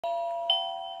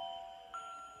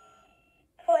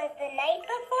The night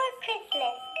before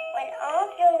Christmas, when all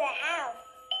through the house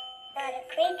not a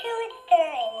creature was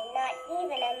stirring, not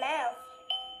even a mouse,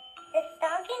 the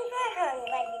stockings were hung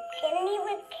by the chimney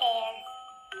with care,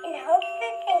 in hopes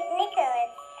that St.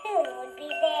 Nicholas soon would be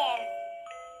there.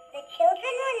 The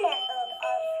children were nestled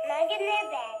all snug in their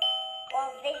beds,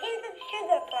 while visions of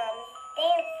sugar plums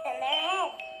danced in their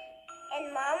heads.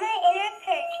 And Mama in her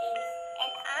kerchief,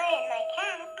 and I in my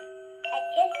cap, had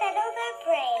just settled our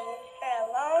brains for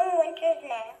a long winter's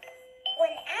nap.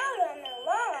 When out on the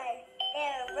lawn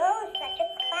there arose such a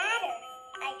clatter,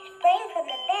 I sprang from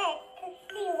the bed to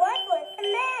see what was the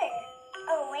matter.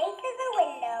 Away to the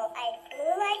window I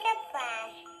flew like a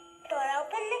flash, tore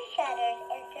open the shutters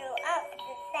and threw up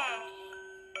the sash.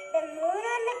 The moon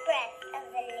on the breast of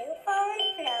the new fallen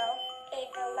snow gave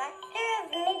the luster of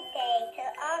midday to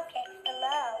objects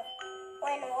below,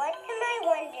 when what to my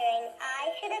wondering eye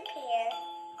should appear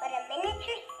but a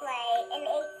miniature sleigh and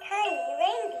a tiny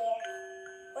reindeer,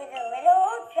 with a little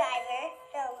old driver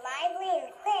so lively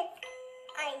and quick,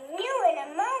 I knew in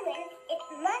a moment it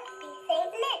must be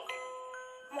St. Nick.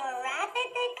 More rapid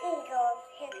than eagles,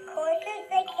 his coursers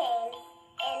they came,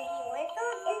 and he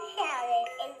whistled and shouted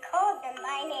and called them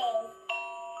by name.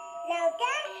 Now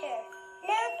Dasher,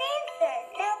 now Dancer,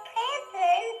 now Prancer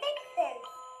and Vixen,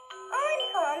 on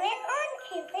Comet, on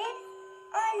Cupid,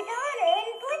 on Donner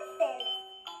and Blitzen,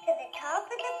 to the top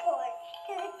of the porch,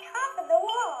 to the top of the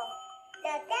wall.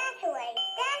 Now dash away,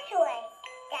 dash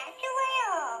away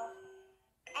all.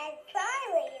 As dry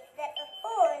leaves that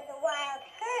before the wild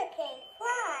hurricane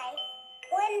fly,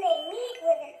 when they meet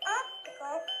with an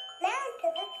obstacle, mount to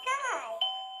the sky.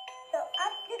 So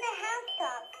up to the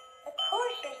housetop the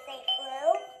coursers they flew,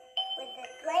 with the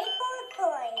sleigh full of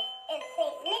toys and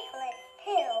St. Nicholas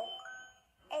too.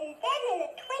 And then in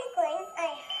a twinkling I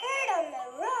heard on the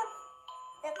roof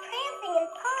the prancing and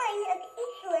pawing of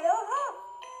each little hoof.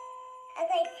 As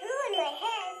I drew in my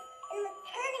head and was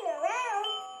turning around,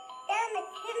 down the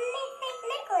chimney St.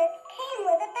 Nicholas came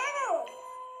with a bound.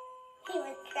 He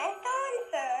was dressed all in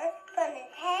fur from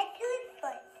his head to his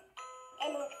foot,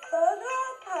 and his clothes were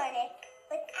all tarnished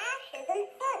with ashes and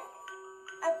soot.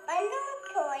 A bundle of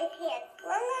toys he had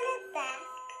slung on his back,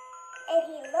 and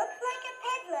he looked like a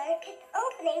peddler just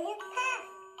opening his pack.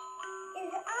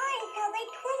 His eyes, how they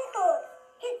twinkled,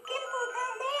 his dimples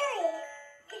how merry,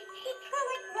 his cheeks were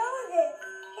like roses,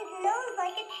 his nose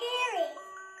like a cherry.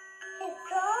 His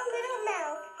droll little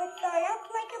mouth was drawn up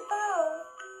like a bow,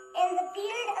 and the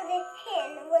beard of his chin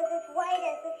was as white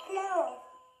as the snow.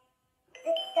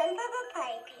 The stump of a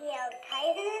pipe he held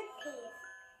tight in his teeth,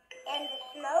 and the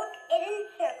smoke it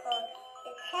encircled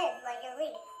his head like a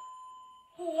wreath.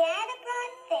 He had a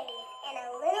broad face and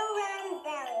a little round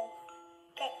belly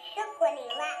that shook when he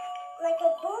laughed like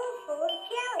a bowl full of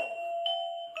jelly.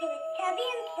 He was chubby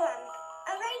and plump,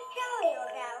 a right jolly old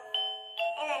elf,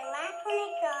 and I laughed when I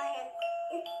saw him,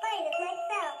 in spite of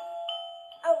myself.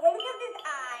 A wink of his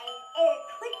eye and a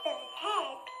twist of his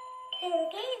head soon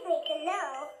gave me to know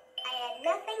I had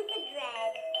nothing to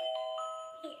dread.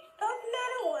 He spoke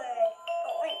not a word,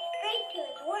 but went straight to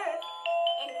his work,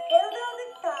 and filled all the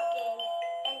stockings,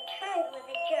 and turned with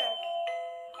a jerk,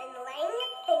 and laying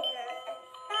his finger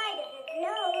aside of his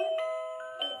nose,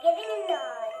 and giving a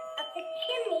nod, up the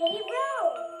chimney he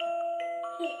rose.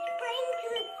 He sprang to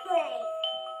his sleigh,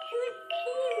 to his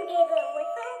team gave a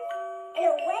whistle, and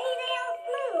away they